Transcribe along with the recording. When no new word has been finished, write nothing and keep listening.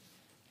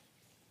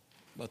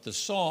But the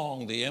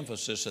song, the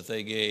emphasis that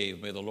they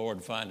gave, may the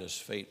Lord find us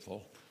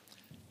faithful,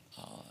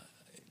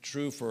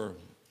 true for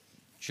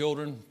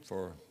children,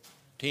 for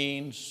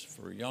teens,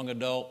 for young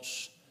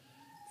adults,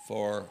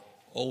 for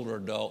older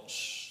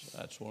adults.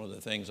 That's one of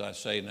the things I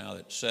say now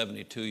at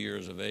 72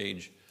 years of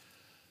age.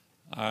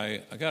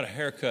 I got a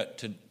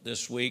haircut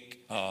this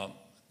week.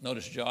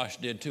 Notice Josh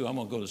did too. I'm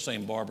going to go to the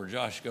same barber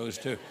Josh goes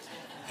to.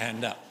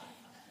 And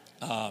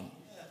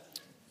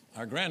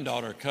our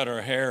granddaughter cut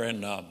her hair,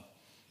 and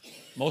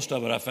most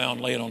of it I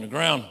found laying on the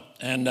ground.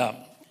 And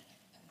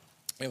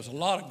there was a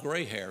lot of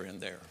gray hair in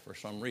there for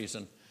some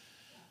reason.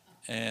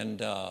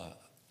 And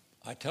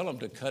I tell them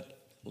to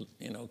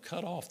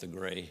cut off the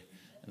gray.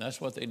 And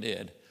that's what they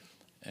did.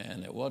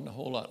 And there wasn't a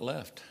whole lot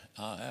left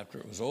after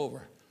it was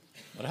over.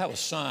 But I have a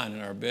sign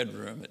in our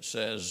bedroom that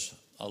says,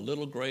 "A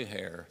little gray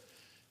hair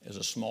is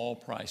a small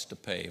price to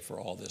pay for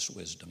all this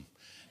wisdom."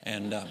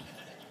 And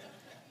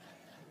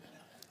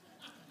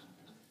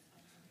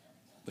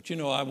but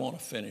I want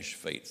to finish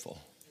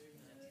faithful.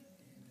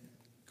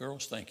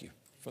 Girls, thank you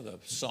for the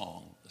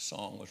song. The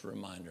song was a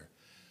reminder.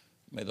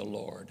 May the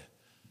Lord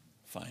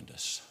find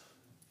us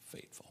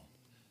faithful.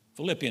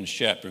 Philippians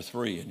chapter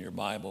 3 in your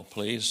Bible,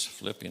 please.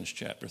 Philippians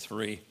chapter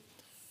 3.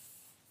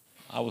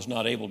 I was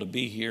not able to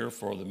be here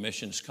for the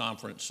missions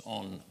conference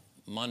on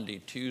Monday,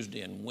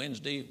 Tuesday, and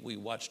Wednesday. We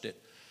watched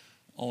it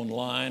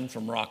online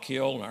from Rock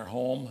Hill in our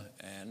home,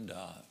 and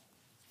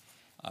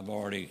I've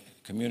already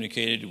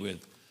communicated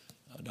with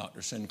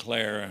Dr.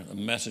 Sinclair. The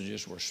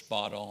messages were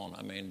spot on.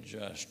 I mean,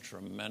 just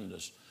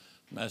tremendous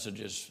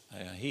messages.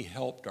 He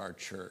helped our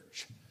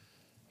church.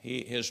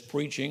 His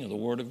preaching of the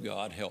Word of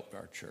God helped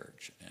our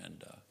church,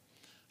 and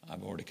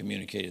I've already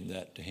communicated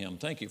that to him.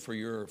 Thank you for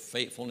your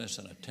faithfulness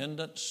and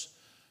attendance,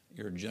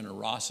 your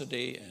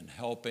generosity and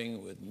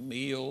helping with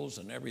meals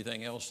and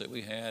everything else that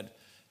we had,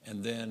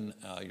 and then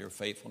your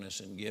faithfulness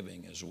in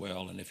giving as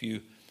well. And if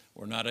you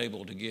were not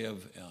able to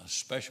give a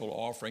special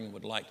offering and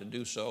would like to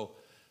do so,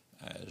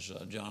 as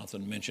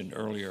Jonathan mentioned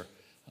earlier,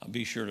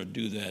 be sure to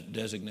do that,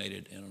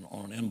 designated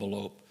on an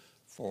envelope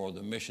for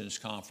the missions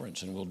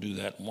conference, and we'll do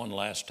that one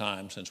last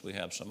time since we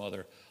have some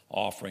other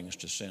offerings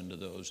to send to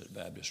those at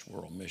Baptist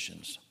World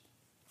Missions.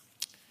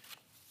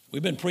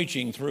 We've been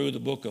preaching through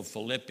the book of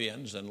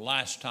Philippians, and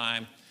last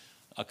time,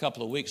 a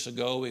couple of weeks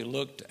ago, we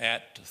looked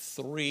at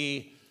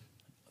 3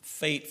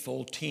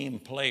 faithful team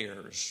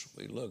players.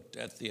 We looked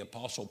at the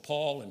Apostle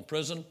Paul in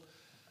prison.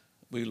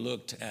 We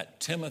looked at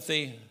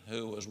Timothy,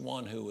 who was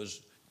one who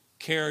was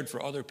cared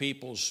for other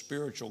people's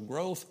spiritual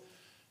growth.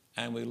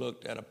 And we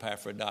looked at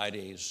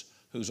Epaphroditus,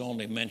 who's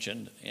only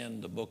mentioned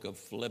in the book of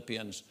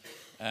Philippians,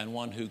 and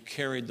one who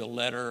carried the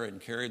letter and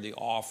carried the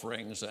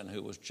offerings and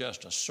who was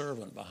just a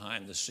servant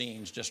behind the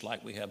scenes, just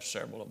like we have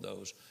several of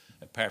those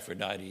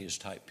Epaphroditus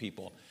type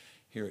people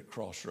here at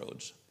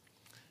Crossroads.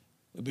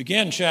 We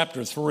begin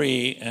chapter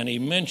 3, and he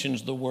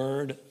mentions the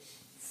word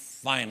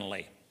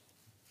finally.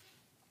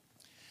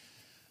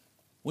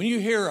 When you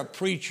hear a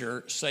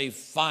preacher say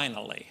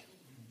finally,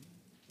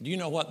 do you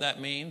know what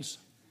that means?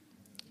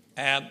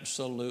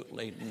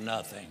 Absolutely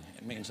nothing.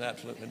 It means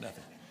absolutely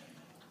nothing.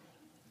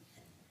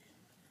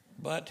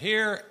 But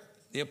here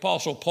the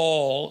Apostle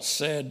Paul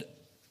said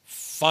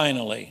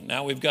finally.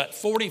 Now we've got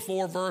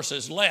 44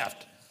 verses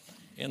left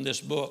in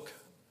this book.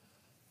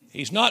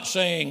 He's not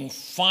saying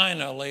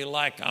finally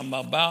like I'm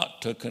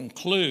about to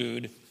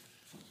conclude.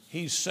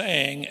 He's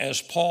saying,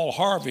 as Paul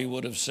Harvey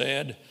would have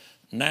said,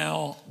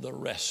 now the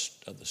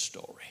rest of the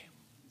story.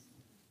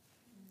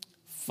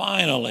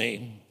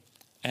 Finally,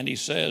 and he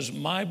says,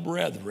 my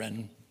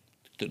brethren,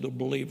 to the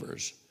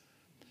believers,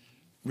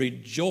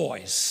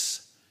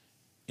 rejoice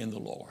in the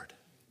Lord.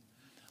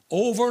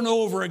 Over and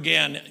over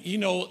again,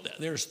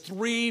 there's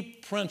 3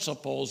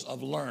 principles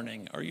of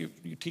learning. You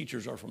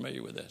teachers are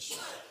familiar with this.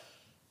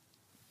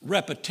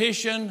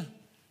 Repetition,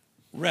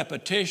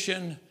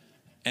 repetition,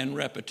 and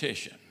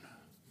repetition.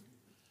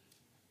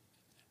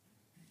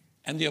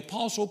 And the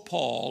Apostle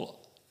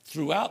Paul,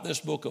 throughout this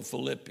book of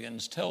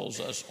Philippians, tells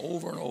us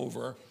over and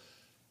over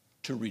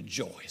to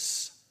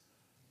rejoice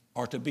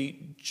or to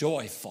be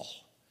joyful.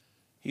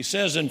 He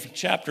says in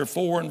chapter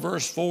 4 and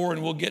verse 4,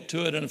 and we'll get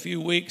to it in a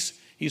few weeks,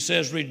 he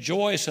says,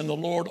 rejoice in the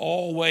Lord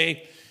always.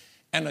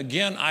 And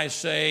again, I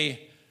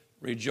say,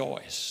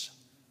 rejoice.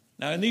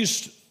 Now, in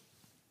these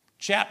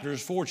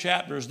 4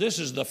 chapters, this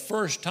is the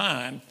first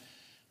time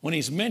when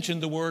he's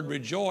mentioned the word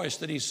rejoice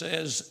that he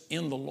says,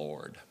 in the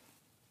Lord.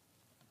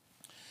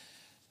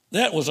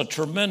 That was a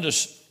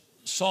tremendous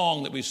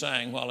song that we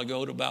sang a while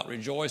ago about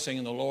rejoicing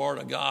in the Lord,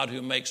 a God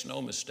who makes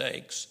no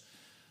mistakes,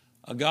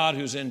 a God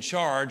who's in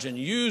charge and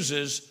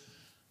uses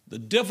the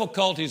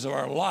difficulties of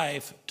our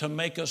life to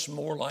make us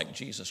more like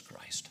Jesus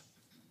Christ.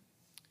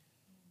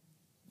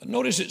 But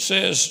notice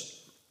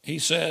he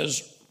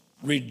says,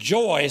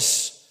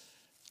 rejoice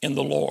in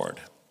the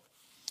Lord.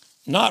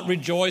 Not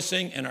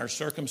rejoicing in our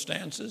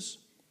circumstances,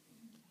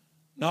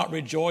 not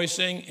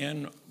rejoicing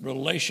in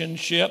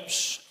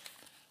relationships.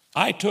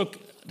 I took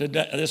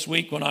this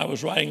week when I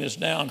was writing this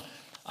down,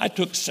 I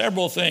took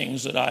several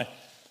things that I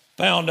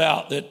found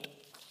out that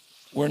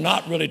we're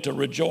not really to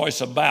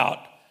rejoice about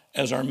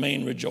as our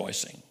main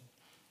rejoicing.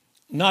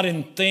 Not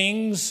in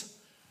things,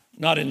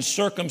 not in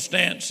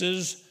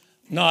circumstances,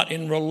 not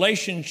in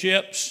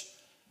relationships,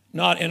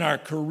 not in our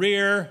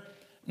career,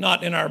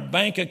 not in our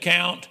bank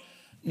account,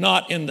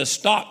 not in the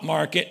stock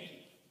market.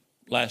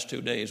 Last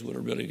 2 days would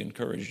have really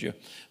encouraged you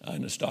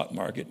in the stock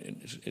market.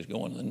 It's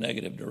going in the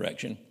negative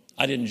direction.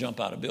 I didn't jump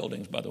out of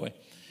buildings, by the way.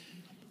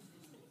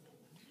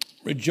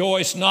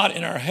 Rejoice not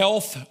in our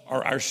health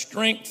or our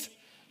strength,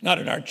 not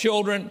in our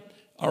children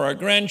or our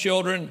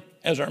grandchildren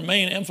as our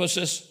main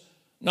emphasis,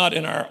 not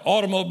in our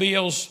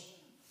automobiles,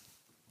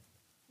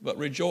 but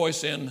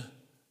rejoice in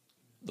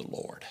the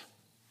Lord.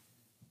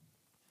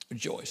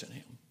 Rejoice in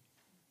Him.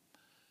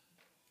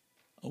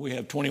 We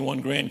have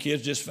 21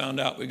 grandkids. Just found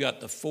out we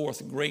got the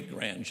 4th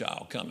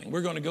great-grandchild coming.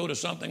 We're going to go to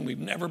something we've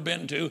never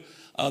been to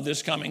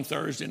this coming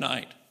Thursday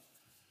night.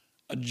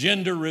 A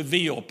gender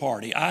reveal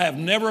party. I have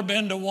never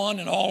been to one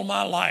in all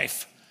my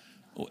life.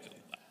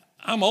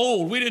 I'm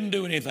old. We didn't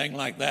do anything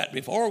like that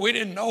before. We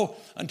didn't know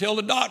until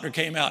the doctor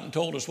came out and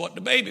told us what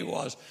the baby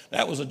was.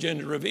 That was a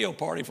gender reveal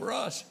party for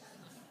us.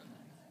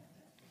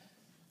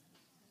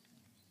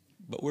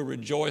 But we're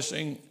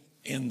rejoicing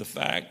in the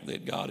fact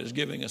that God is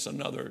giving us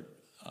another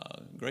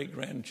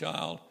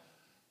great-grandchild.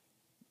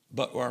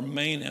 But our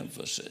main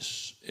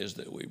emphasis is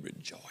that we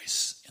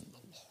rejoice in the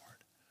Lord.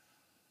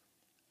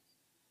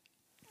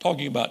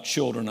 Talking about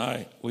children,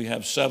 we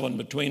have 7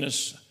 between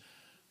us.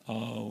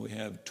 We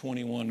have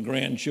 21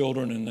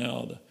 grandchildren, and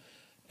now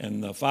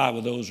the 5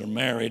 of those are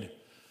married.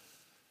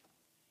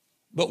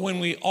 But when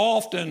we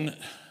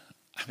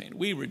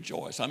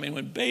rejoice.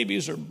 When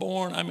babies are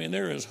born,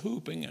 there is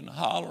hooping and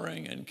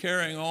hollering and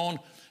carrying on,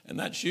 and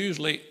that's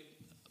usually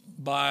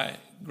by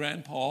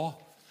Grandpa.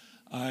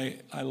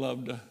 I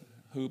love to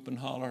hoop and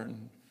holler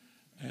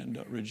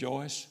and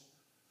rejoice.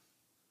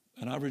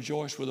 And I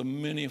rejoiced with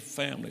many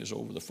families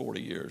over the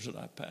 40 years that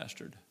I've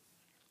pastored.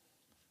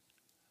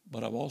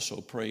 But I've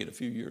also prayed a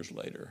few years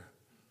later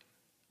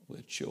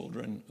with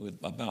children,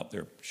 about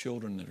their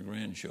children and their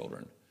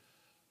grandchildren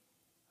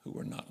who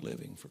were not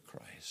living for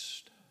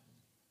Christ.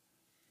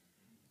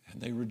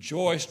 And they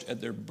rejoiced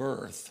at their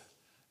birth.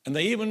 And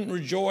they even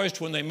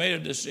rejoiced when they made a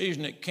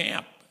decision at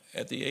camp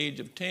at the age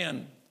of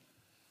 10.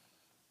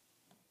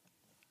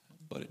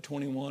 But at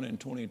 21 and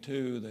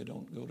 22, they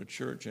don't go to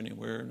church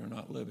anywhere and they're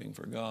not living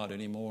for God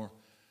anymore.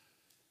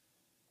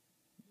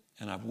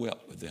 And I've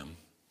wept with them.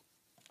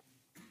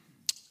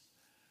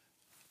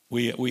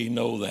 We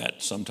know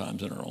that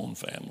sometimes in our own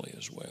family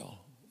as well.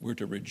 We're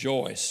to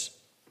rejoice.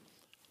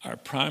 Our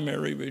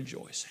primary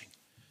rejoicing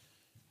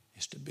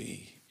is to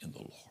be in the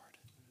Lord.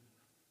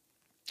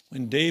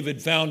 When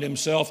David found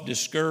himself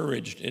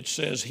discouraged, it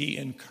says he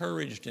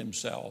encouraged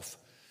himself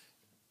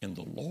in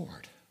the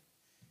Lord.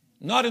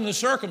 Not in the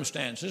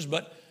circumstances,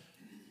 but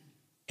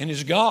in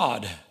his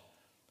God.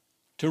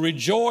 To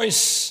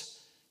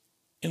rejoice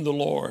in the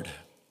Lord.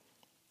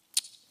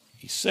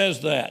 He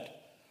says that.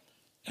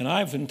 And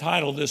I've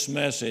entitled this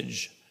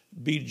message,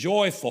 Be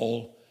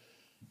Joyful,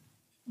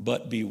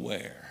 but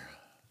Beware.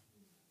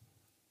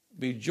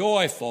 Be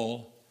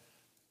joyful,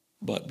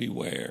 but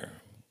beware.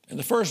 In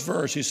the first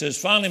verse, he says,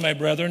 Finally, my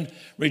brethren,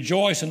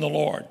 rejoice in the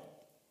Lord.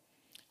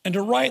 And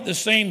to write the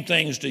same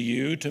things to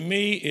you, to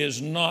me, is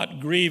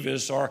not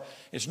grievous, or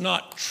it's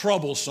not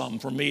troublesome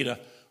for me to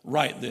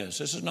write this.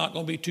 This is not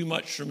going to be too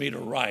much for me to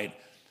write,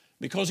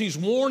 because he's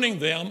warning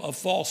them of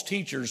false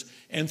teachers.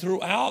 And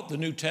throughout the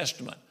New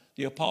Testament,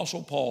 the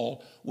Apostle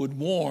Paul would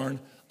warn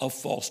of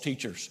false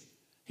teachers.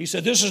 He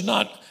said, this is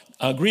not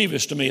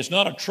grievous to me. It's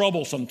not a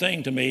troublesome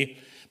thing to me.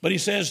 But he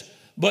says,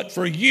 but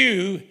for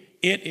you,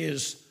 it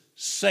is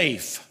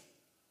safe.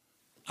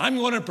 I'm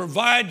going to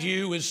provide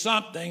you with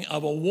something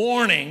of a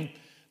warning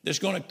that's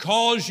going to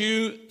cause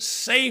you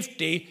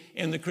safety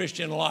in the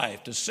Christian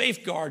life, to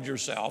safeguard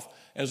yourself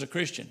as a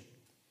Christian.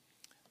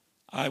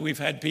 We've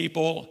had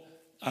people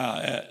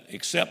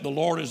accept the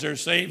Lord as their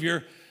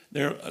Savior.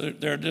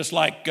 They're just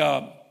like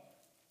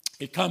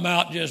it come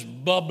out just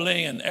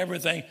bubbling and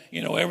everything.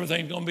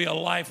 Everything's going to be a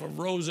life of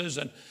roses,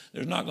 and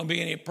there's not going to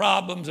be any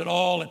problems at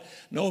all, and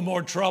no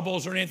more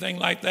troubles or anything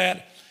like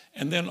that.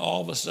 And then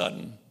all of a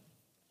sudden,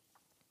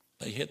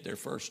 they hit their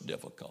first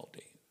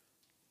difficulty.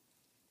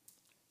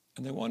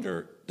 And they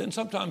wonder, then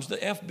sometimes the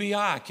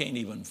FBI can't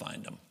even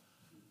find them.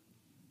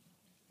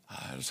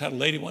 I just had a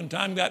lady one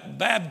time got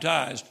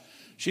baptized.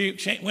 She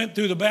went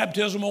through the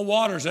baptismal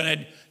waters and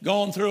had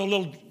gone through a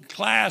little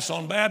class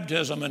on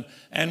baptism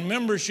and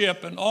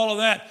membership and all of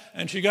that,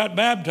 and she got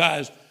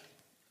baptized.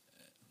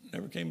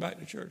 Never came back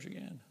to church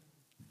again.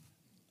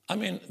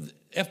 The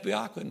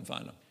FBI couldn't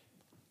find them.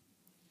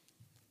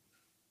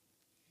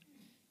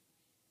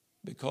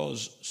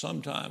 Because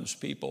sometimes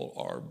people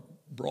are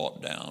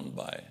brought down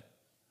by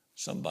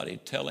somebody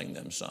telling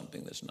them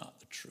something that's not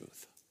the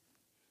truth.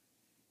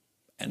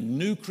 And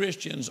new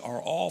Christians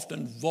are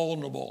often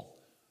vulnerable.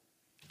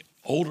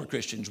 Older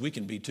Christians, we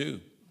can be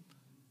too.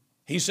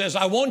 He says,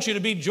 I want you to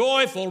be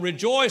joyful,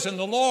 rejoice in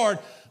the Lord,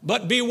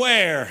 but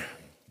beware.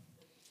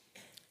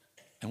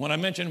 And when I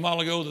mentioned a while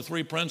ago the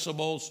 3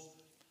 principles,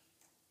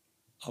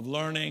 of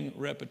learning,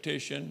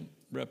 repetition,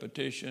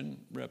 repetition,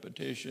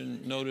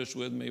 repetition. Notice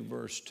with me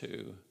verse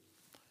 2.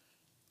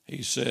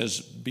 He says,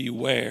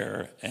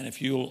 beware. And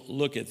if you'll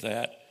look at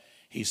that,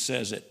 he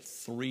says it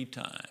 3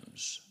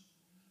 times.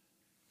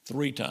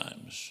 3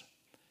 times.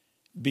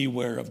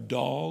 Beware of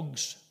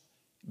dogs,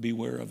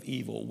 beware of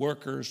evil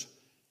workers,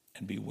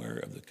 and beware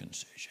of the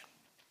concision.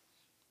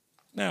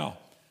 Now,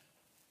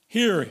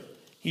 here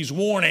he's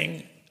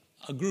warning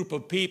a group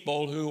of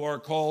people who are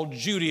called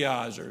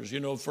Judaizers. You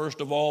know,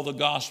 first of all, the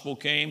gospel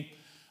came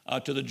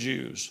to the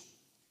Jews.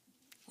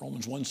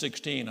 Romans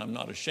 1:16, I'm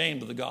not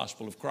ashamed of the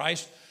gospel of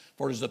Christ,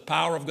 for it is the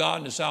power of God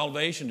unto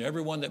salvation to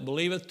everyone that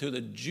believeth, to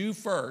the Jew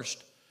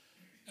first,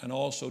 and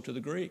also to the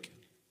Greek.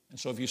 And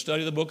so if you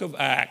study the book of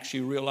Acts,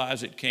 you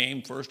realize it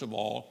came, first of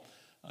all,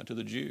 to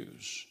the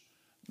Jews.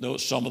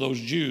 Some of those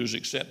Jews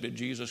accepted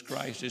Jesus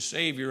Christ as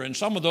Savior, and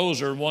some of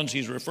those are ones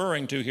he's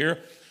referring to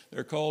here.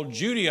 They're called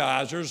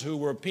Judaizers, who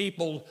were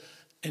people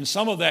in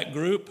some of that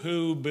group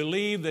who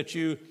believed that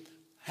you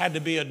had to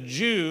be a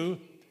Jew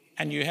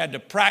and you had to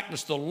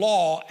practice the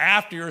law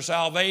after your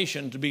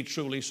salvation to be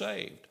truly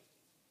saved.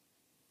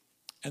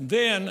 And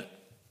then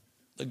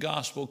the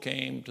gospel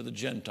came to the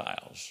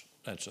Gentiles.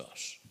 That's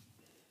us.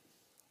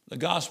 The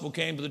gospel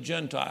came to the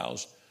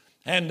Gentiles.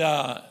 And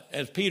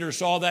as Peter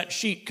saw that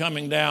sheet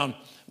coming down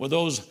with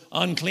those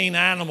unclean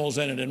animals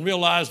in it and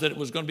realized that it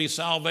was going to be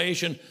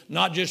salvation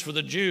not just for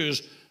the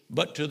Jews,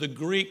 but to the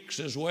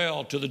Greeks as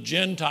well, to the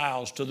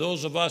Gentiles, to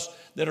those of us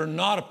that are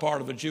not a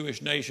part of a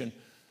Jewish nation.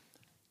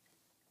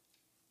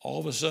 All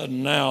of a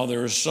sudden now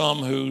there are some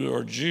who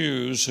are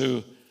Jews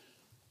who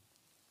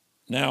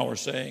now are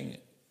saying,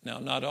 now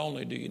not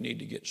only do you need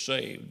to get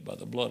saved by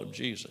the blood of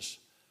Jesus,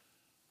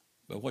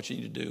 but what you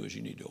need to do is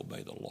you need to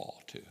obey the law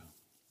too.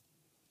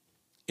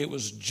 It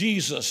was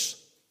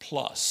Jesus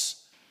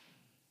plus.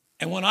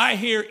 And when I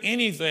hear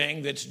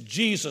anything that's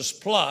Jesus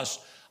plus,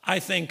 I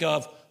think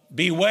of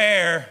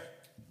beware,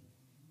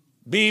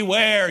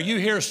 beware. You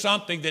hear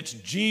something that's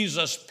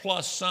Jesus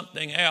plus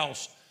something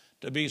else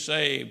to be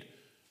saved,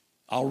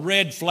 a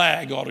red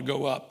flag ought to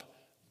go up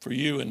for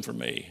you and for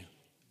me.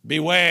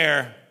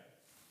 Beware.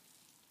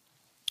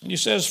 And he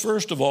says,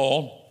 first of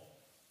all,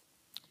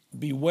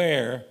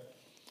 beware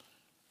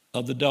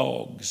of the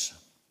dogs.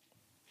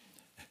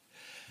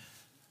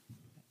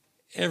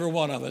 Every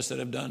one of us that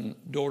have done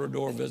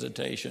door-to-door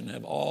visitation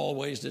have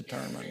always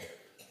determined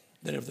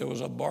that if there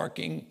was a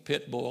barking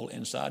pit bull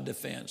inside the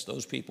fence,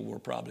 those people were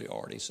probably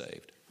already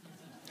saved.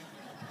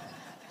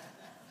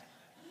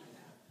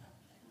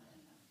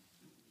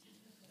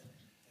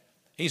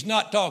 He's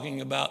not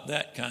talking about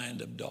that kind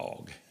of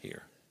dog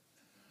here.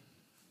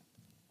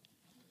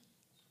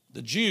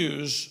 The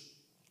Jews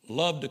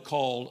loved to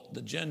call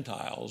the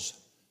Gentiles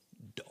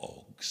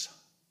dogs,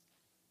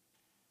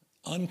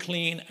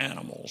 unclean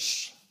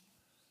animals,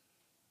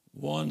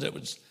 ones that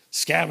would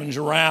scavenge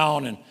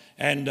around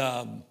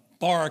and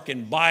bark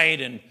and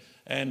bite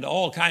and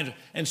all kinds of.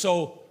 And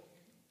so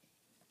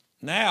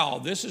now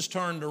this is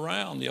turned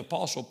around. The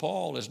Apostle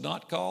Paul is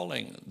not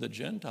calling the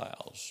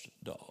Gentiles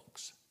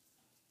dogs.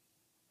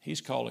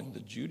 He's calling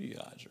the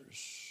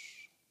Judaizers,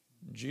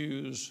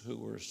 Jews who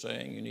were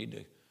saying you need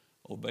to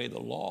obey the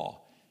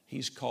law.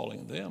 He's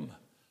calling them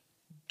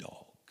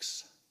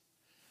dogs.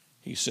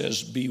 He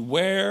says,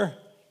 beware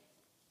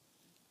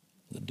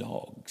the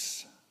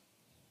dogs.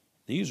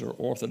 These are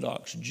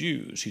Orthodox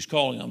Jews. He's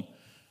calling them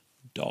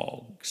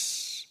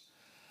dogs.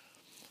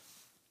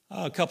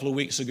 A couple of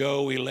weeks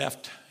ago, we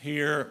left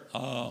here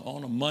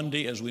on a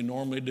Monday, as we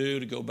normally do,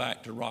 to go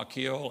back to Rock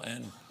Hill.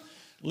 And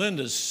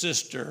Linda's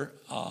sister,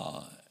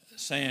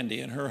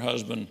 Sandy, and her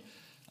husband,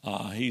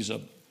 he's a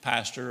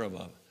pastor of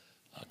a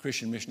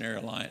Christian Missionary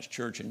Alliance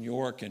church in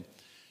York,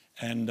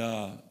 and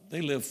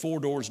they live 4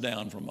 doors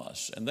down from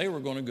us. And they were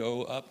going to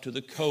go up to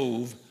the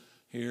Cove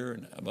here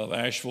above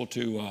Asheville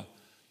to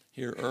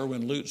hear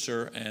Erwin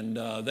Lutzer,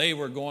 and they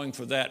were going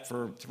for that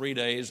for 3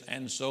 days,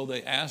 and so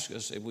they asked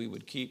us if we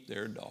would keep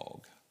their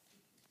dog.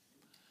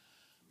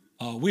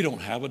 We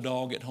don't have a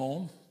dog at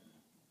home.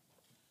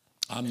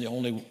 I'm the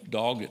only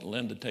dog that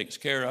Linda takes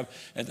care of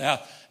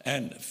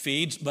and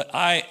feeds, but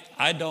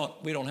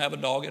we don't have a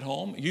dog at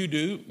home. You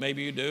do,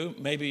 maybe you do,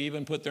 maybe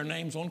even put their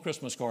names on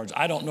Christmas cards.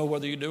 I don't know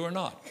whether you do or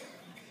not.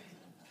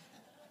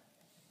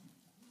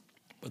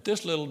 But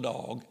this little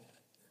dog,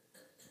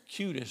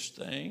 cutest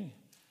thing,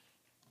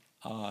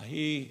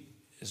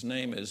 his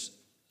name is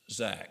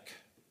Zach.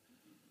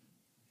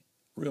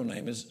 Real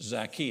name is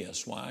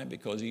Zacchaeus. Why?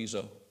 Because he's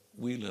a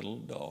wee little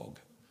dog.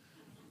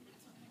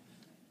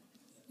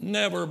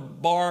 Never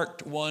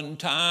barked one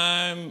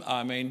time.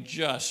 I mean,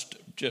 just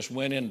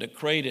went into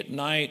crate at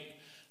night.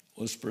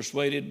 Was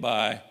persuaded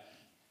by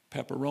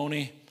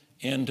pepperoni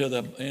in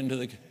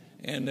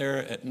there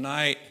at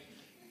night.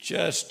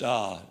 Just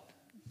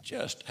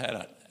had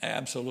an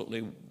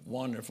absolutely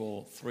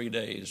wonderful 3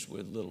 days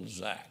with little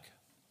Zach.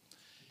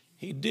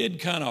 He did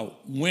kind of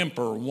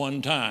whimper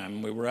one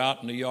time. We were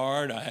out in the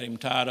yard. I had him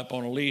tied up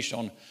on a leash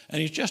and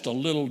he's just a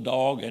little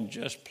dog and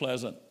just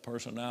pleasant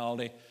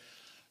personality.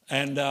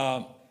 And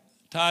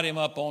tied him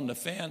up on the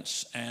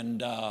fence,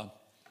 and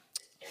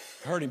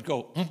heard him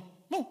go,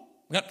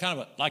 got kind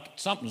of like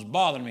something's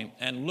bothering me,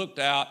 and looked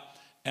out,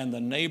 and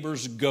the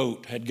neighbor's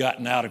goat had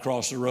gotten out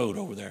across the road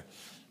over there.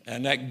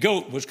 And that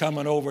goat was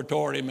coming over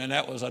toward him, and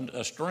that was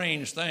a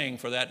strange thing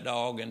for that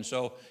dog. And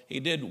so he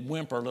did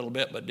whimper a little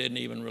bit, but didn't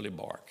even really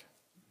bark.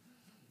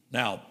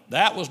 Now,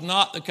 that was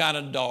not the kind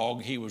of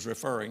dog he was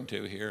referring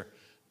to here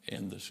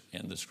in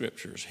the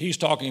scriptures. He's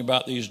talking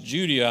about these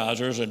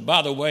Judaizers. And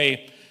by the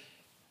way,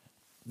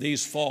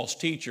 these false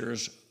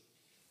teachers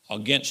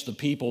against the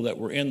people that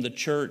were in the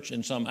church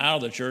and some out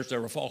of the church,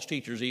 there were false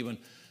teachers even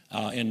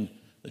in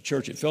the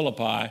church at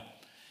Philippi.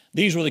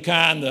 These were the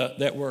kind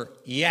that were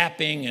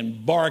yapping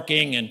and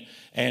barking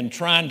and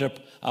trying to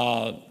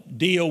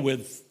deal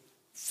with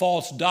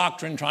false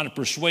doctrine, trying to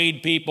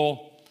persuade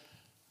people.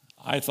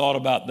 I thought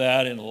about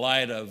that in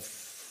light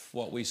of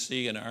what we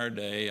see in our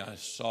day.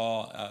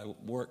 I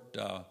worked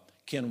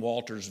Ken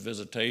Walters'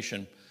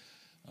 visitation,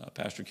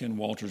 Pastor Ken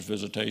Walters'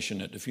 visitation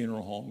at the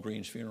funeral home,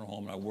 Green's Funeral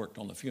Home. And I worked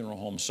on the funeral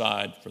home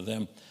side for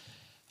them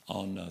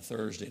on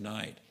Thursday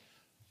night.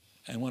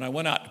 And when I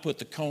went out to put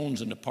the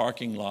cones in the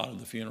parking lot of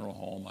the funeral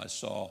home, I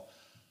saw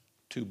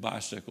 2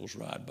 bicycles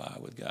ride by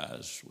with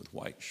guys with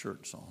white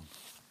shirts on,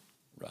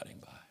 riding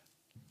by.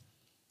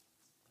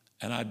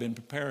 And I'd been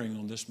preparing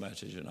on this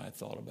message, and I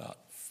thought about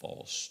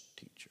false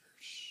teachers.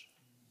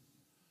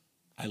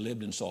 I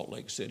lived in Salt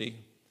Lake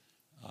City.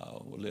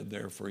 We lived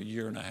there for a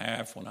year and a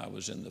half when I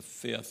was in the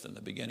 5th and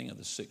the beginning of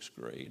the 6th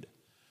grade.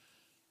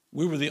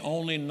 We were the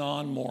only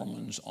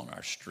non-Mormons on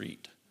our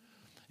street.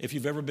 If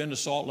you've ever been to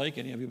Salt Lake,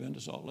 any of you been to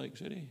Salt Lake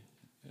City?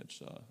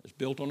 It's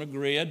built on a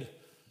grid.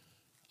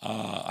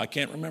 I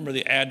can't remember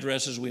the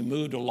addresses. We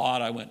moved a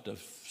lot. I went to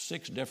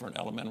 6 different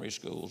elementary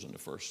schools in the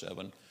first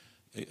 7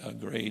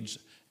 grades,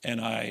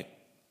 and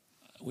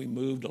we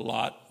moved a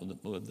lot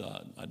with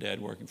my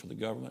dad working for the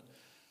government.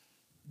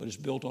 But it's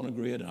built on a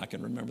grid, and I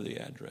can remember the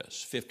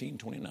address: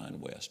 1529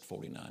 West,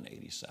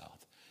 4980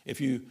 South. If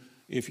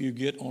you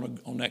get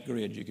on that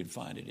grid, you could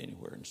find it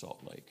anywhere in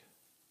Salt Lake.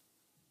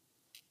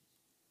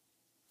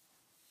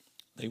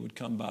 They would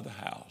come by the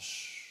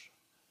house,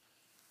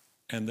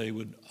 and they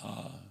would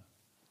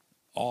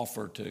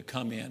offer to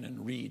come in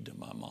and read to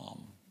my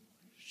mom.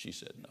 She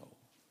said no.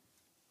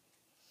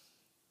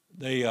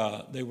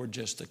 They were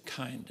just the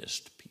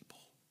kindest people.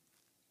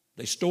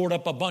 They stored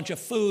up a bunch of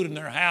food in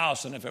their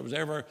house, and if there was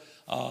ever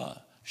a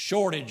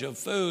shortage of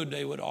food,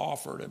 they would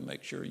offer to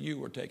make sure you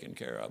were taken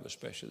care of,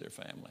 especially their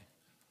family.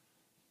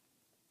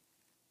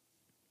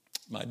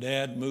 My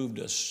dad moved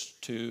us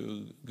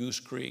to Goose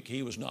Creek.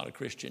 He was not a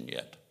Christian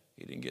yet.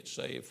 He didn't get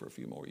saved for a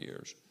few more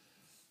years.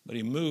 But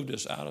he moved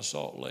us out of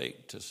Salt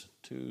Lake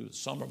to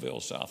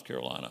Summerville, South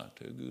Carolina,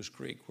 to Goose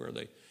Creek, where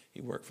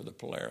he worked for the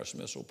Polaris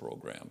missile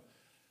program.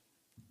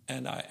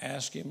 And I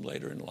asked him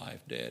later in life,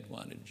 Dad,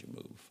 why did you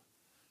move?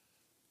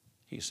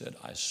 He said,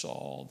 I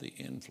saw the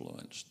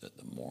influence that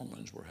the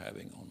Mormons were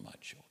having on my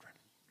children.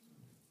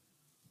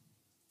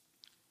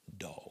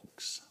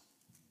 Dogs.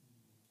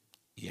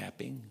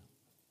 Yapping.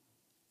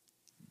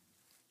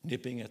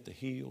 Nipping at the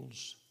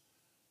heels.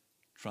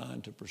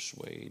 Trying to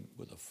persuade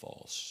with a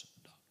false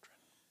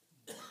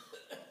doctrine.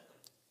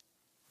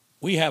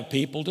 We have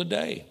people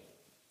today.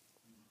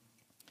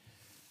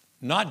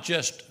 Not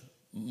just,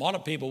 a lot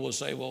of people will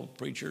say, well,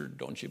 preacher,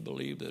 don't you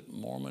believe that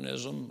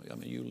Mormonism,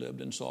 you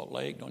lived in Salt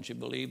Lake, don't you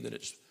believe that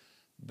it's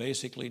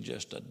basically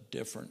just a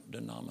different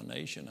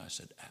denomination? I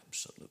said,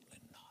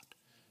 absolutely not.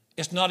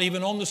 It's not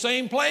even on the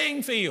same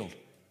playing field.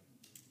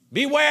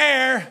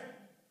 Beware.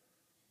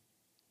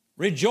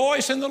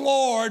 Rejoice in the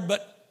Lord,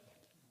 but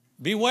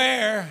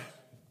beware.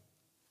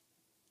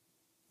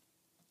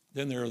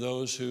 Then there are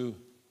those who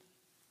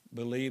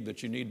believe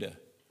that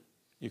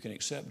you can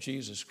accept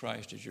Jesus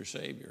Christ as your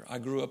Savior. I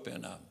grew up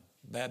in a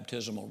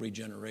baptismal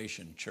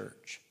regeneration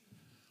church.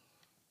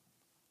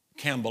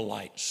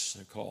 Campbellites,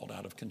 they're called,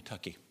 out of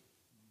Kentucky.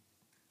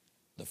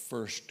 The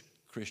first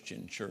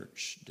Christian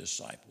church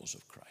disciples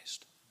of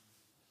Christ.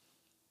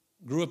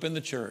 Grew up in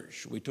the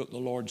church. We took the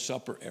Lord's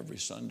Supper every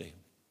Sunday.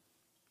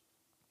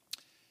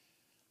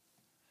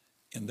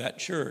 In that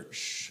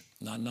church,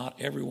 now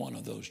not every one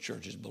of those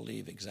churches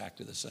believe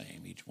exactly the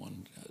same. Each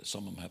one,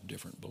 some of them have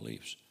different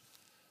beliefs.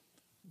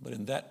 But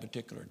in that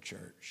particular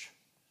church,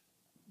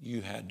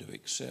 you had to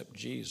accept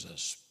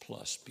Jesus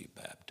plus be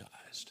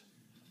baptized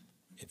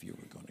if you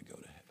were going to go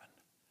to heaven.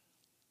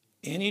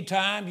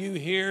 Anytime you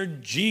hear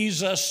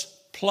Jesus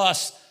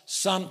plus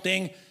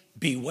something,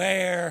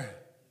 beware.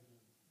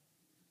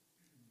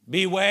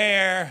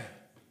 Beware.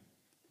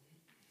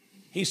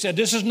 He said,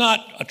 this is not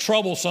a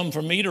troublesome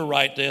for me to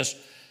write this,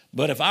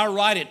 but if I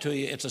write it to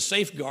you, it's a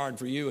safeguard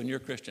for you in your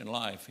Christian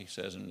life, he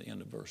says in the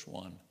end of verse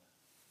 1.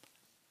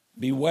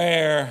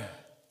 Beware.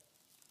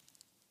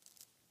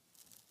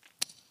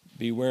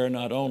 Beware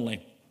not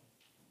only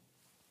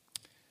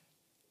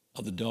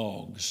of the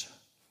dogs,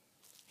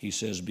 he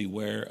says,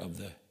 beware of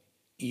the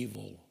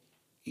evil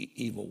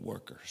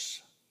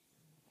workers.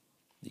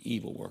 The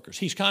evil workers.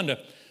 He's kind of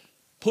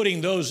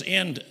putting those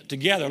in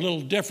together, a little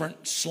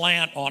different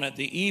slant on it.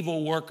 The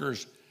evil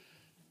workers,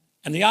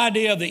 And the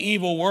idea of the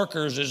evil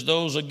workers is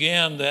those,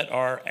 again, that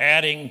are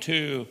adding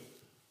to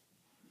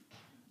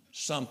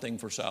something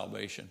for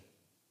salvation.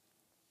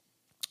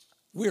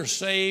 We're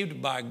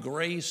saved by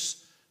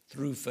grace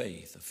through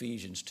faith,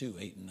 Ephesians 2,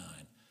 8 and 9.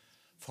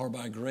 For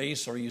by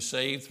grace are you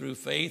saved through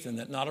faith, and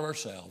that not of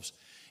ourselves.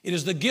 It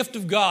is the gift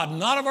of God,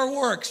 not of our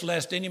works,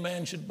 lest any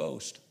man should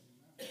boast.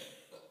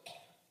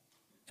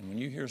 And when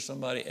you hear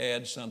somebody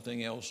add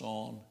something else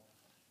on,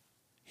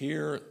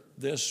 here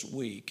this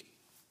week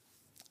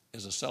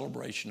is a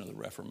celebration of the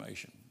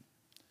Reformation.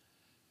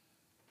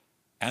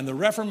 And the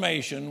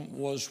Reformation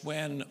was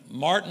when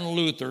Martin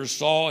Luther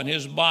saw in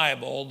his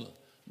Bible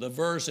the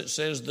verse that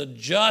says, the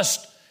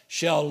just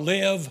shall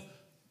live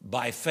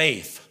by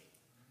faith.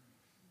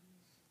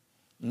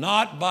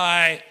 Not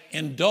by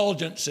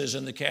indulgences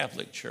in the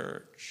Catholic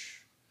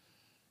Church.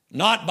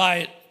 Not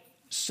by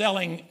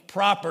selling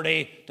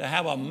property to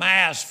have a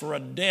mass for a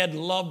dead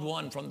loved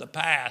one from the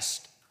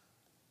past.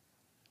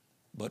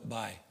 But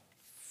by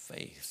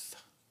faith.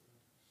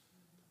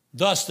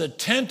 Thus the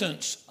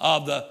tenets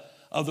of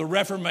the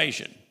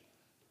Reformation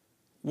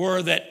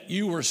were that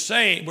you were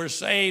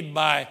saved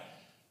by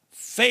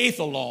faith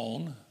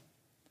alone,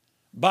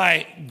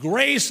 by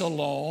grace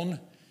alone,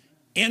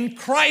 in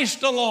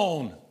Christ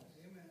alone.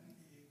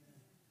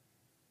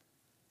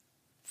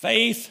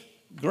 Faith,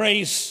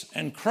 grace,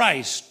 and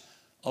Christ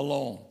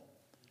alone.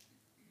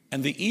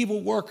 And the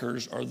evil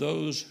workers are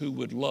those who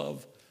would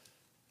love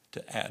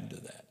to add to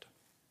that.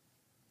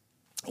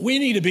 We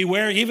need to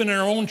beware even in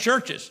our own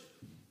churches.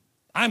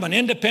 I'm an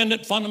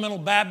independent fundamental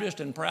Baptist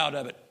and proud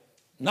of it.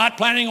 Not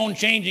planning on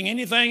changing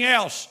anything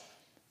else.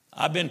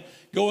 I've been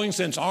going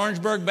since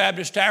Orangeburg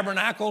Baptist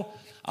Tabernacle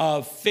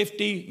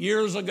 50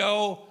 years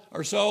ago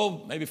or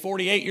so, maybe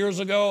 48 years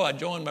ago. I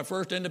joined my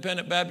first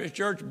independent Baptist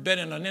church, been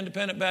in an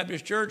independent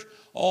Baptist church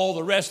all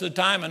the rest of the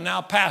time, and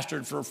now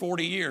pastored for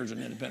 40 years in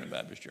independent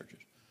Baptist churches.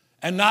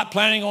 And not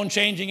planning on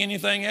changing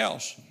anything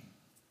else.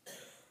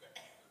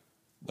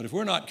 But if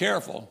we're not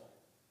careful,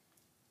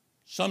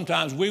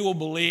 sometimes we will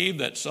believe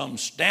that some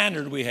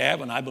standard we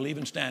have, and I believe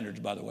in standards,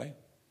 by the way.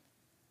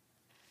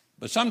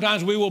 But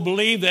sometimes we will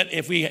believe that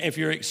if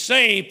you're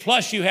saved,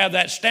 plus you have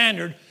that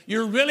standard,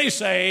 you're really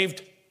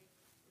saved.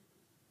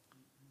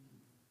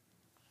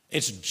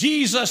 It's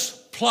Jesus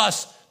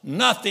plus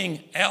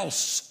nothing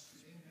else.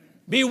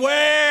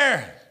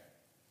 Beware.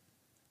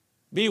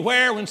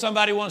 Beware when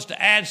somebody wants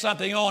to add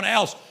something on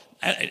else.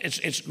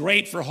 It's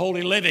great for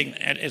holy living,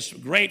 and it's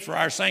great for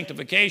our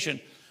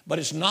sanctification, but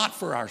it's not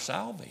for our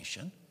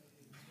salvation.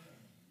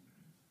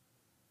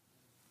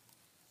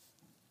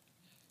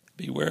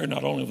 Beware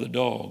not only of the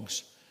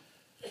dogs,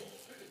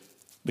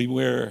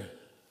 beware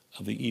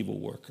of the evil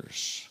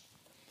workers.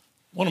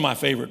 One of my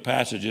favorite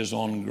passages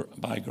on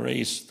by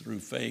grace through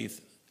faith,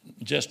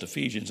 just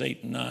Ephesians 2,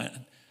 8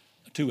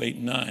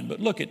 and 9. But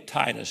look at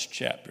Titus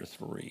chapter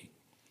 3.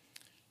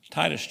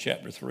 Titus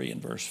chapter 3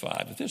 and verse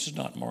 5. If this is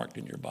not marked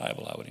in your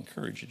Bible, I would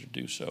encourage you to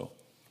do so.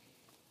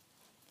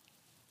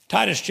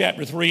 Titus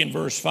chapter 3 and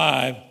verse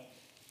 5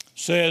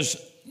 says,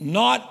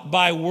 not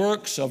by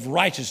works of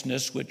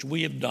righteousness which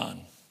we have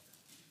done,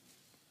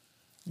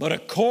 but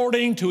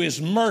according to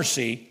his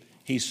mercy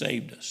he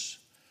saved us,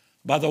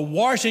 by the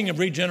washing of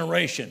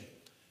regeneration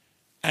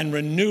and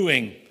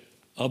renewing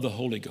of the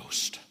Holy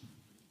Ghost.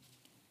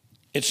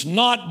 It's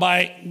not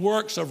by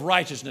works of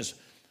righteousness.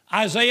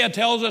 Isaiah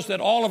tells us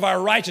that all of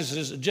our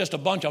righteousness is just a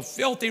bunch of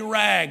filthy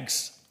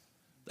rags.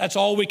 That's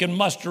all we can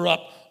muster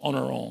up on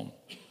our own.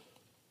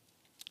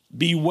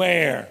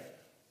 Beware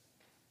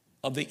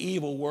of the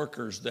evil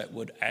workers that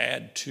would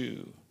add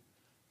to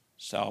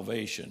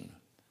salvation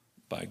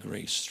by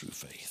grace through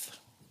faith.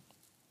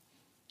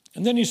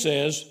 And then he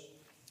says,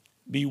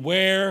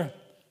 beware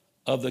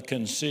of the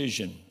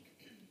concision.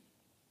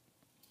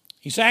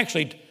 He's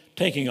actually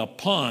taking a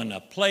pun, a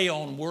play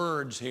on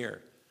words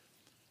here.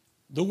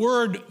 The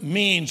word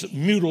means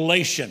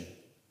mutilation.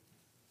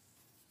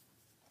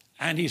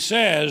 And he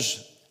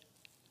says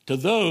to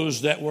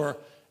those that were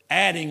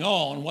adding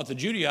on, what the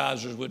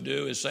Judaizers would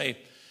do is say,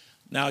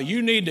 now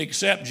you need to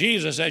accept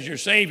Jesus as your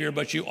Savior,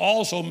 but you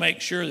also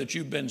make sure that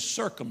you've been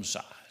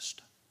circumcised.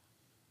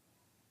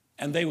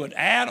 And they would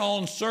add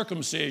on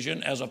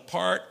circumcision as a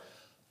part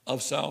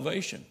of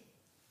salvation.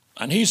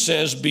 And he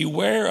says,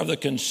 beware of the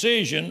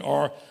concision,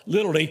 or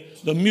literally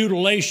the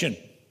mutilation.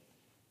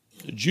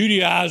 The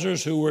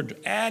Judaizers who were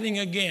adding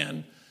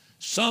again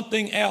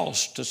something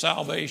else to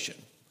salvation.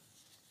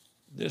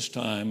 This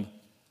time,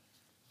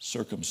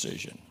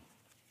 circumcision.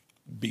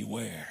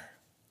 Beware.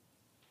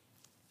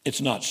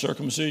 It's not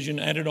circumcision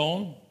added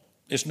on.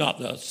 It's not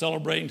the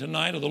celebrating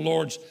tonight of the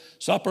Lord's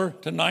Supper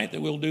tonight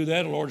that we'll do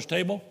that, the Lord's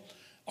table,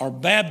 or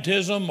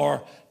baptism,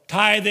 or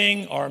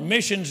tithing, or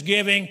missions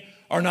giving,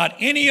 or not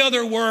any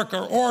other work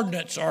or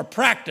ordinance or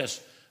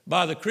practice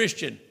by the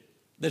Christian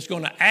that's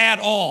going to add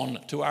on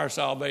to our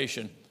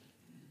salvation.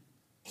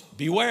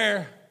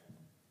 Beware.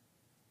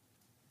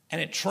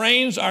 And it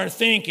trains our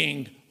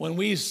thinking when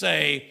we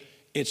say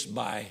it's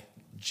by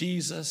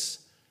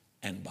Jesus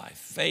and by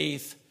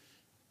faith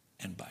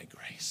and by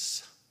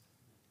grace.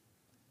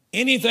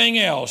 anything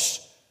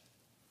else,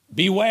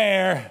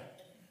 beware,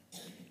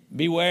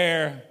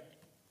 beware.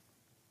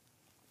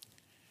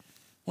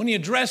 When he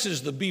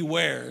addresses the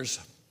bewares,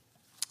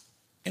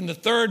 in the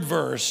 3rd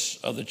verse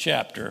of the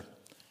chapter,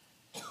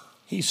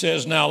 he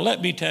says, now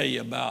let me tell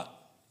you about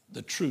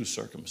the true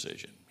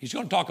circumcision. He's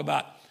going to talk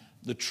about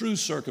the true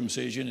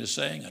circumcision is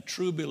saying a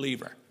true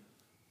believer.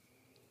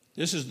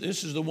 This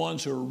is the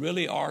ones who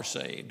really are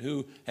saved,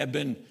 who have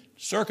been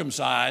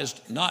circumcised,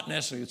 not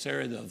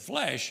necessarily of the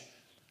flesh,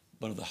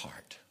 but of the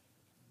heart.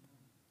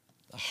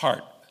 The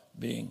heart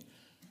being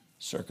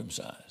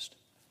circumcised.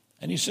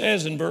 And he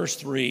says in verse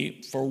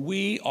 3, for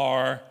we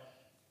are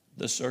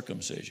the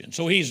circumcision.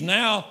 So he's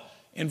now,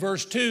 in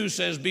verse 2,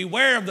 says,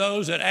 beware of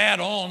those that add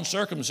on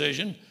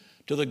circumcision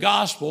to the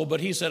gospel.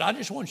 But he said, I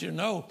just want you to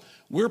know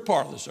we're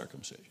part of the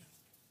circumcision.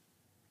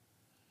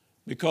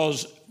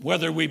 Because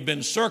whether we've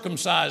been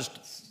circumcised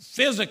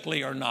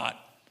physically or not,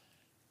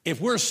 if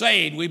we're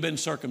saved, we've been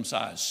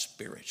circumcised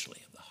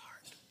spiritually of the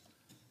heart.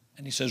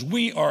 And he says,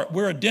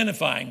 we're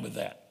identifying with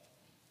that.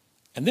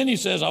 And then he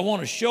says, I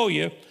want to show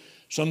you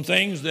some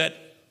things that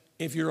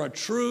if you're a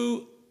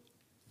true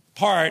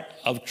part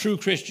of true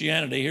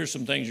Christianity, here's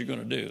some things you're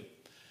going to do.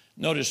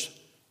 Notice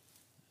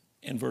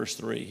in verse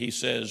 3, he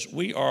says,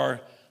 we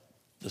are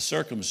the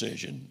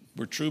circumcision,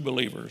 we're true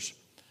believers,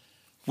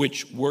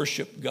 which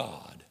worship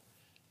God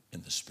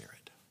in the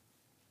Spirit.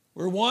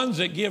 We're ones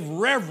that give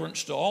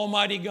reverence to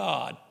Almighty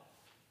God.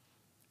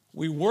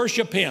 We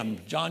worship Him.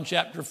 John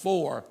chapter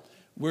 4,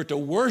 we're to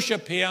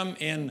worship Him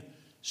in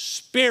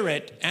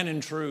spirit and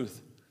in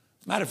truth.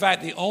 Matter of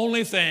fact, the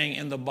only thing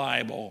in the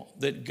Bible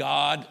that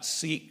God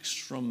seeks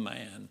from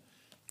man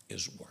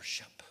is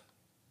worship.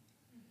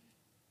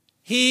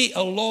 He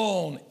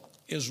alone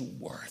is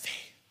worthy.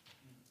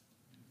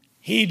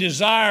 He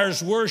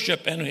desires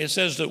worship, and it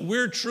says that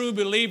we're true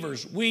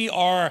believers. We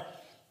are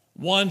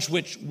ones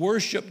which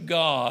worship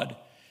God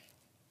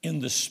in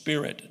the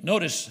Spirit.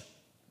 Notice,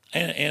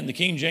 and the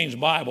King James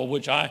Bible,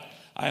 which I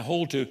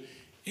hold to,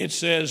 it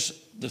says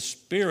the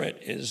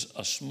Spirit is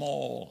a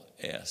small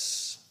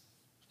s.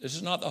 This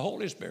is not the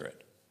Holy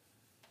Spirit.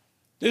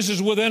 This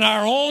is within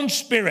our own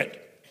spirit.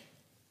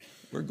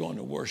 We're going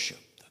to worship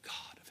the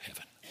God of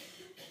heaven.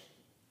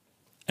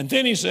 And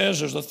then he says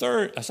there's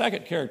a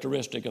second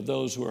characteristic of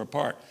those who are a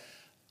part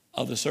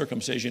of the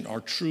circumcision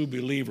are true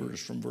believers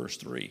from verse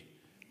 3.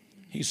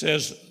 He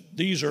says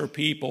these are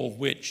people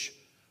which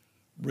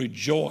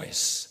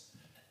rejoice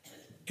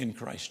in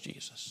Christ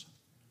Jesus.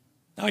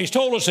 Now he's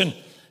told us in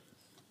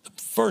the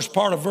first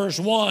part of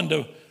verse 1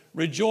 to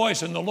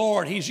rejoice in the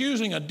Lord. He's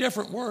using a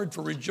different word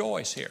for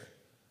rejoice here.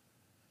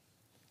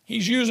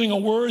 He's using a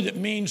word that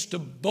means to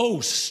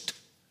boast.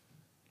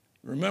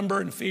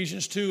 Remember in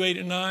Ephesians 2, 8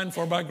 and 9,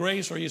 for by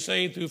grace are you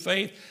saved through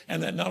faith,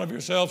 and that not of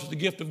yourselves is the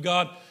gift of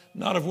God,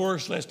 not of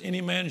works, lest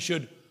any man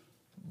should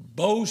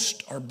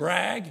boast or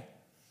brag,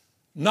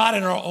 not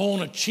in our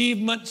own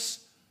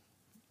achievements,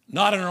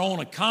 not in our own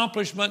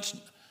accomplishments,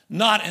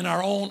 not in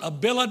our own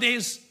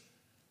abilities,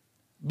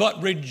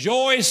 but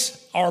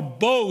rejoice or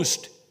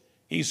boast,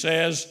 he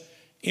says,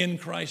 in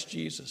Christ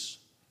Jesus.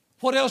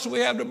 What else do we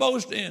have to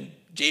boast in?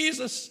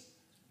 Jesus.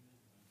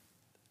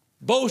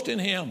 Boast in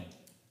Him.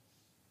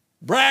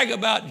 Brag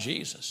about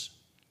Jesus.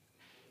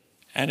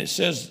 And it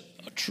says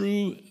a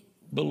true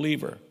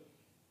believer,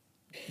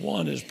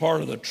 one is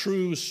part of the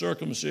true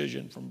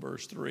circumcision from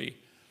verse 3,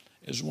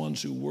 is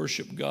ones who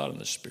worship God in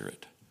the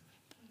Spirit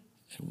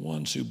and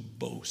ones who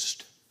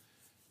boast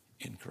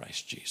in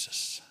Christ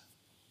Jesus.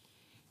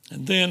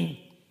 And then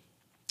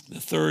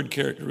the third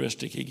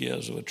characteristic he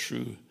gives of a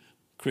true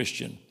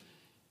Christian,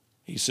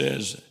 he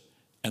says,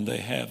 and they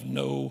have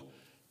no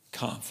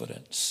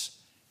confidence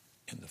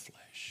in the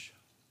flesh.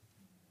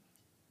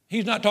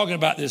 He's not talking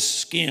about this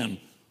skin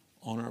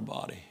on our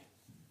body.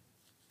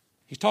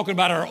 He's talking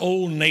about our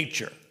own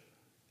nature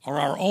or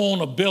our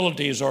own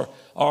abilities or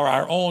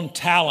our own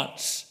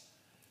talents.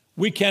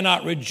 We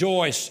cannot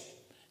rejoice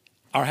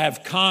or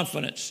have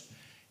confidence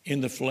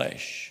in the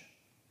flesh.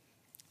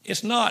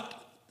 It's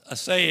not a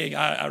saying.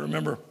 I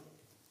remember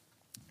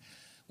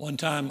one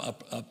time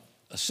a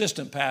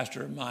assistant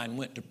pastor of mine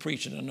went to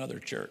preach in another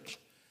church.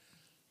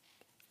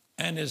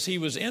 And as he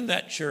was in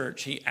that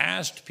church, he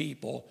asked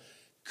people,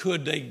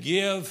 could they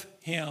give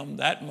him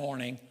that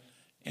morning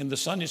in the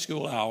Sunday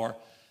school hour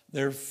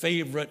their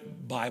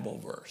favorite Bible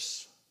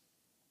verse.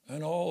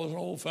 And there's an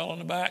old fellow in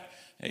the back.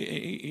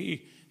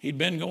 He'd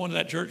been going to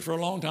that church for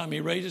a long time.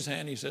 He raised his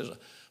hand. He says,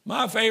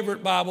 my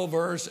favorite Bible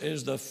verse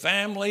is the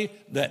family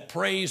that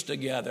prays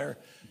together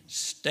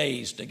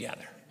stays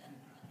together.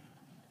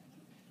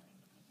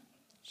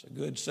 It's a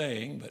good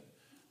saying, but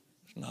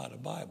it's not a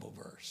Bible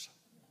verse.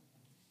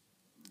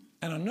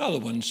 And another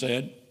one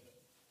said,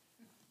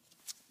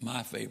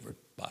 my favorite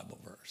Bible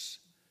verse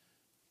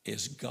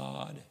is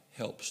God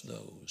helps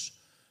those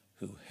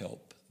who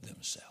help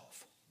themselves.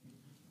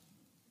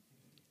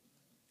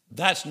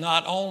 That's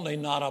not only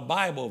not a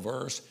Bible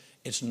verse,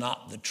 it's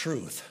not the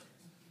truth.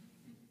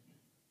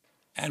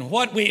 And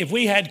if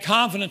we had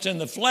confidence in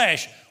the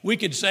flesh, we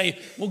could say,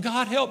 well,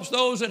 God helps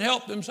those that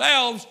help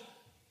themselves.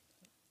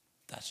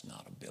 That's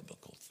not a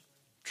biblical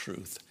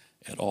truth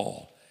at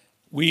all.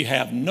 We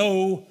have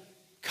no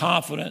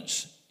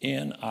confidence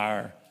in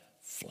our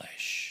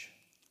flesh.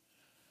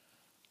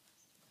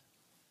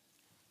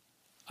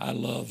 I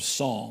love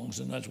songs,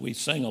 and as we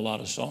sing a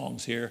lot of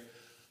songs here,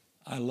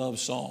 I love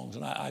songs,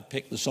 and I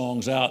pick the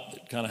songs out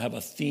that kind of have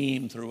a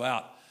theme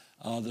throughout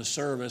the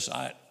service.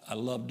 I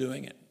love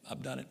doing it.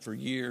 I've done it for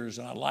years,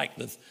 and I like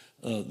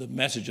the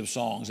message of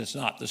songs. It's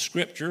not the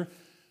Scripture,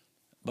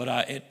 but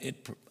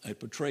it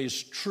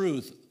portrays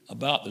truth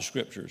about the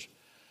Scriptures.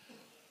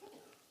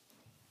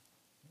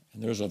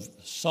 And there's a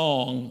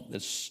song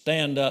that's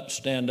Stand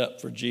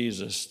Up for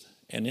Jesus.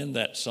 And in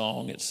that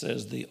song it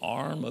says, the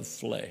arm of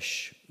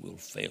flesh will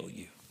fail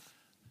you.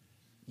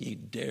 Ye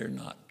dare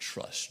not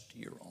trust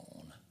your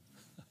own.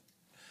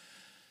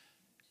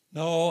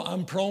 No,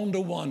 I'm prone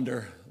to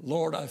wonder.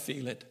 Lord, I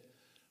feel it.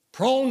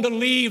 Prone to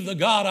leave the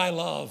God I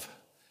love.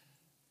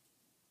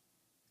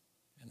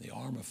 And the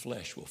arm of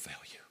flesh will fail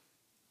you.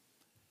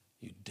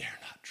 You dare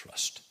not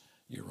trust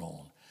your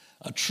own.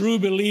 A true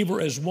believer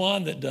is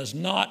one that does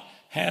not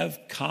have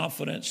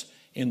confidence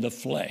in the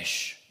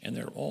flesh and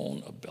their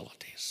own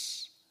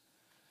abilities.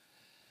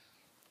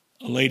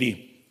 A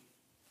lady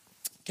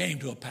came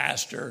to a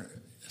pastor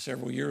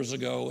several years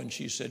ago, and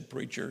she said,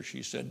 preacher,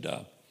 she said,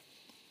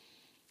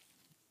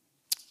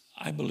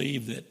 I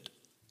believe that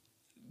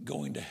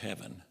going to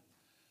heaven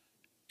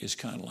is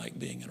kind of like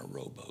being in a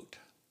rowboat.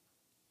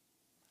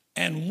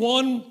 And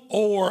one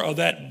oar of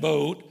that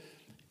boat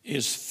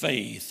is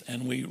faith,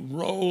 and we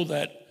row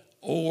that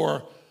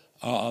oar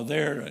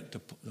there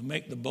to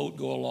make the boat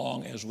go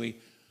along as we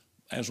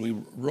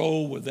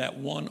row with that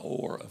one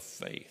oar of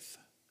faith.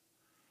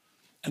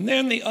 And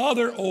then the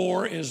other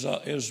oar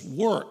is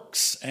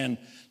works, and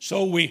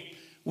so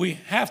we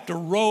have to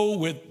row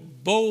with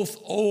both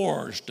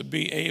oars to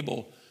be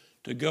able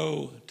to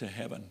go to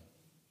heaven.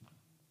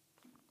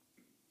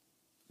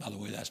 By the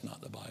way, that's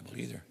not the Bible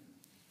either.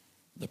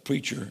 The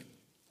preacher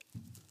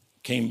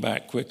came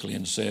back quickly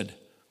and said,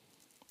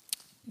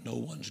 no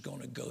one's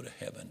going to go to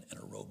heaven in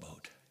a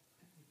rowboat.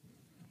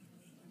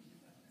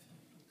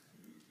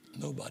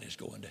 Nobody's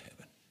going to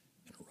heaven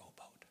in a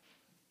rowboat.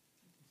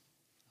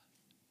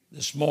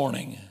 This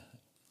morning,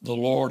 the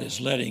Lord is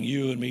letting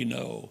you and me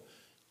know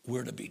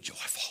we're to be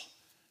joyful.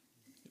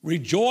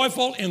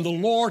 Rejoiceful in the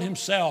Lord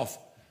himself,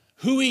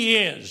 who he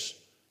is,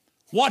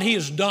 what he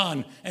has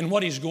done, and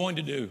what he's going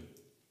to do.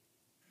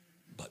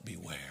 But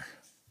beware.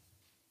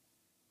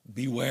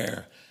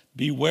 Beware.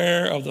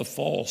 Beware of the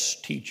false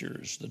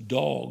teachers, the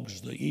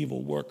dogs, the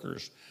evil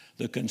workers,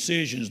 the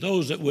concisions,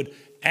 those that would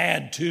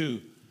add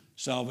to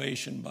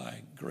salvation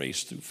by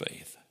grace through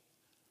faith.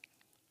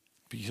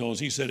 Because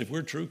he said if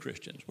we're true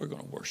Christians, we're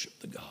going to worship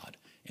the God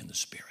in the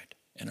Spirit,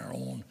 in our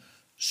own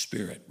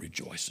spirit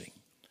rejoicing.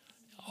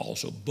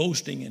 Also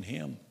boasting in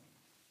him,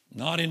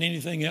 not in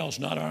anything else,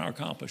 not in our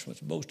accomplishments,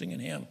 boasting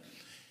in him.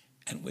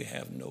 And we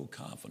have no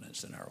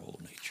confidence in our old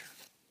nature,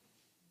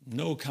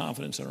 no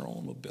confidence in our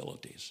own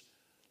abilities.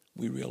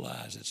 We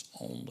realize it's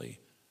only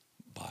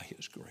by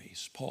his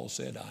grace. Paul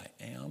said, I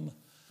am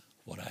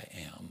what I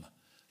am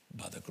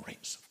by the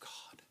grace of God.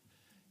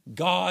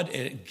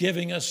 God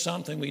giving us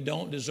something we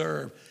don't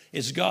deserve.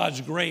 It's God's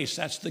grace.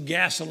 That's the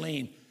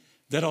gasoline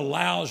that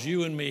allows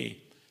you and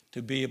me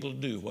to be able to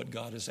do what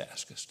God has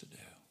asked us to do.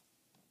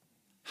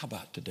 How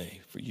about today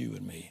for you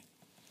and me?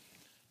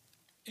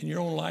 In your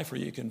own life, are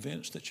you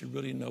convinced that you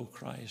really know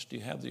Christ? Do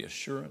you have the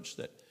assurance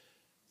that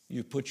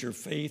you put your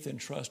faith and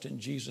trust in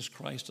Jesus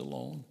Christ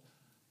alone?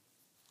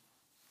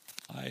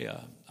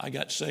 I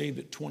got saved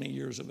at 20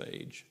 years of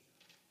age.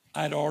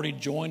 I had already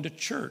joined a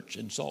church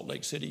in Salt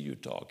Lake City,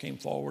 Utah. Came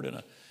forward in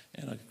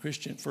a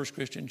Christian, first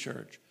Christian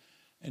church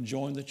and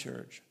joined the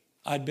church.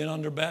 I'd been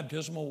under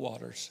baptismal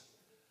waters,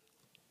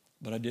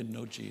 but I didn't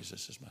know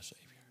Jesus as my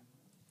Savior.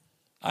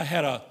 I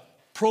had a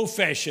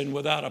profession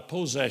without a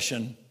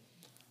possession.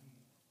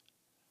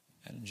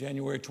 And on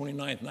January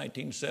 29th,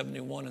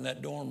 1971, in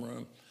that dorm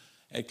room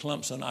at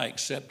Clemson, I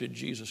accepted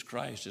Jesus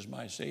Christ as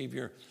my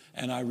Savior,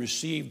 and I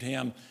received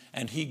him,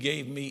 and he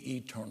gave me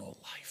eternal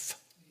life.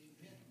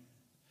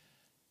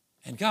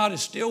 And God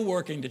is still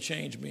working to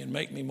change me and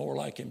make me more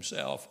like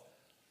himself.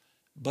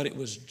 But it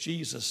was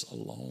Jesus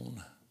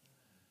alone,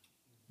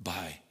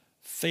 by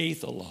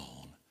faith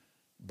alone,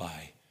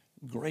 by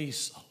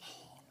grace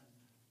alone.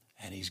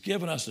 And he's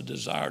given us a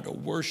desire to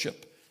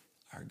worship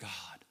our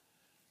God,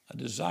 a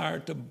desire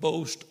to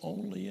boast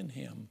only in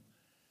him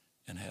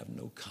and have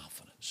no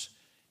confidence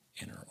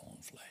in our own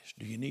flesh.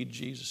 Do you need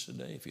Jesus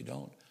today? If you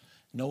don't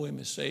know him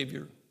as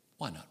Savior,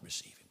 why not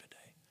receive him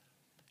today?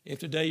 If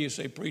today you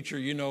say, preacher,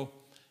 you know,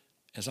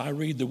 as I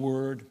read the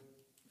word,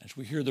 as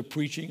we hear the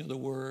preaching of the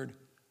word,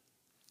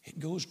 it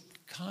goes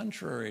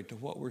contrary to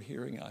what we're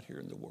hearing out here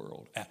in the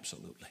world.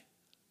 Absolutely.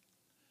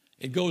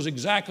 It goes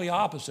exactly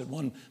opposite.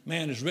 One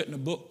man has written a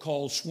book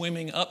called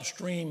Swimming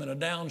Upstream in a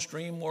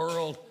Downstream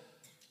World.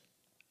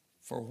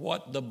 For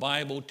what the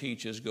Bible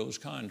teaches goes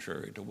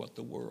contrary to what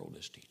the world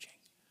is teaching.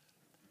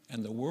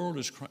 And the world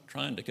is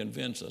trying to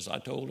convince us. I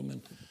told them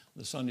in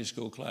the Sunday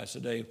school class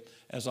today,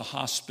 as a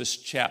hospice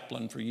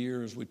chaplain for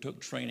years, we took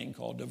training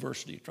called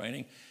diversity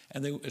training,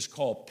 and it's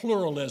called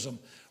pluralism,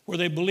 where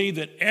they believe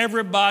that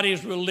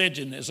everybody's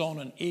religion is on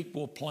an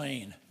equal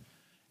plane.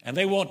 And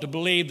they want to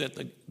believe that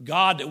the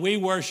God that we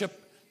worship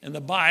in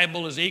the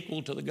Bible is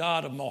equal to the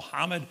God of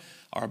Muhammad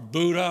or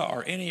Buddha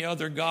or any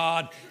other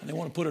God, and they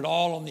want to put it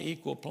all on the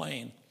equal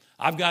plane.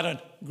 I've got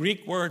a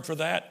Greek word for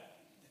that: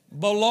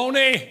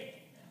 baloney.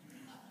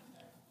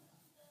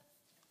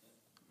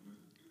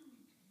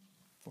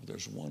 For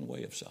there's one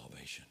way of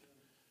salvation,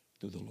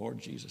 through the Lord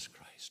Jesus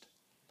Christ.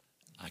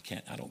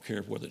 I don't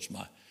care whether it's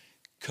my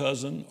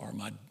cousin or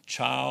my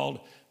child,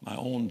 my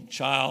own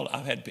child.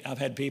 I've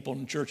had people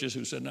in churches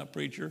who said, "Now,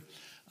 preacher,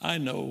 I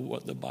know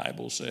what the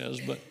Bible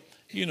says, but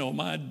you know,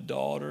 my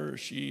daughter,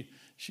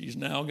 she's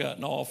now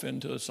gotten off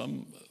into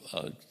some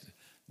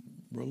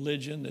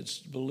religion that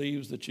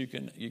believes that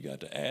you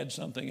got to add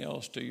something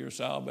else to your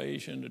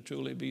salvation to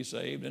truly be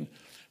saved." And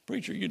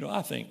preacher,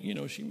 I think,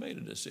 she made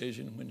a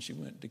decision when she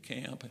went to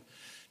camp at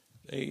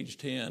age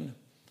 10.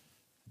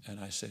 And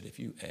I said, if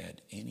you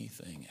add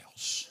anything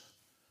else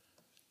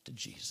to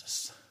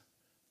Jesus,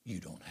 you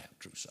don't have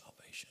true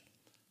salvation.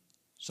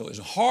 So as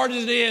hard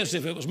as it is,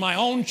 if it was my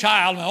own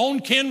child, my own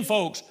kin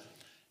folks,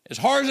 as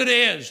hard as it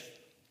is,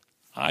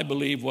 I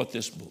believe what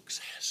this book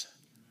says.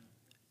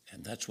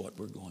 And that's what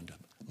we're going to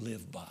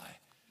live by.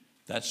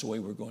 That's the way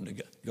we're going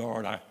to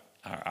guard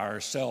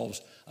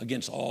ourselves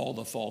against all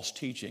the false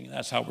teaching.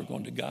 That's how we're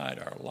going to guide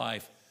our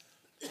life.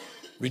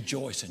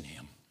 Rejoice in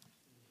him,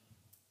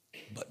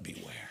 but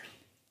beware.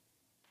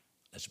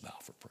 Let's bow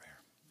for prayer.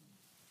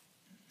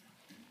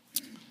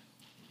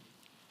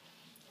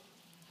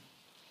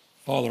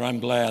 Father, I'm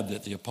glad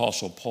that the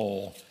Apostle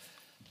Paul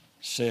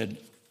said,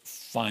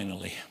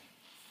 finally.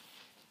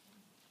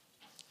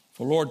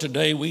 For Lord,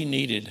 today we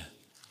needed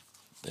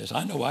this.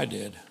 I know I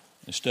did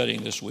in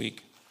studying this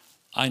week.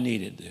 I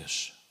needed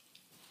this.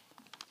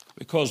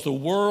 Because the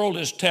world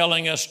is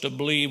telling us to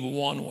believe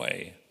one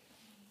way,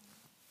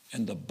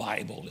 and the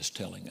Bible is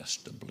telling us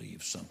to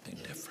believe something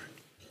different.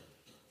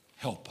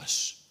 Help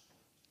us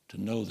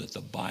to know that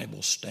the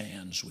Bible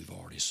stands. We've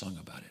already sung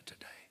about it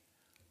today.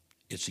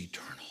 It's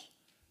eternal.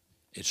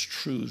 Its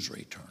truths are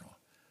eternal.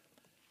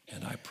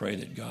 And I pray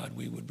that, God,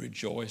 we would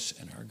rejoice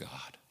in our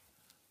God,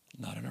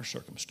 not in our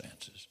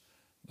circumstances,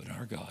 but in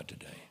our God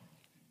today.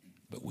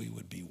 But we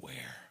would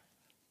beware.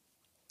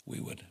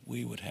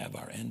 We would have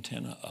our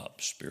antenna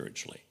up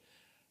spiritually,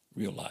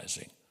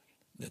 realizing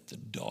that the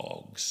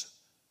dogs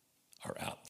are out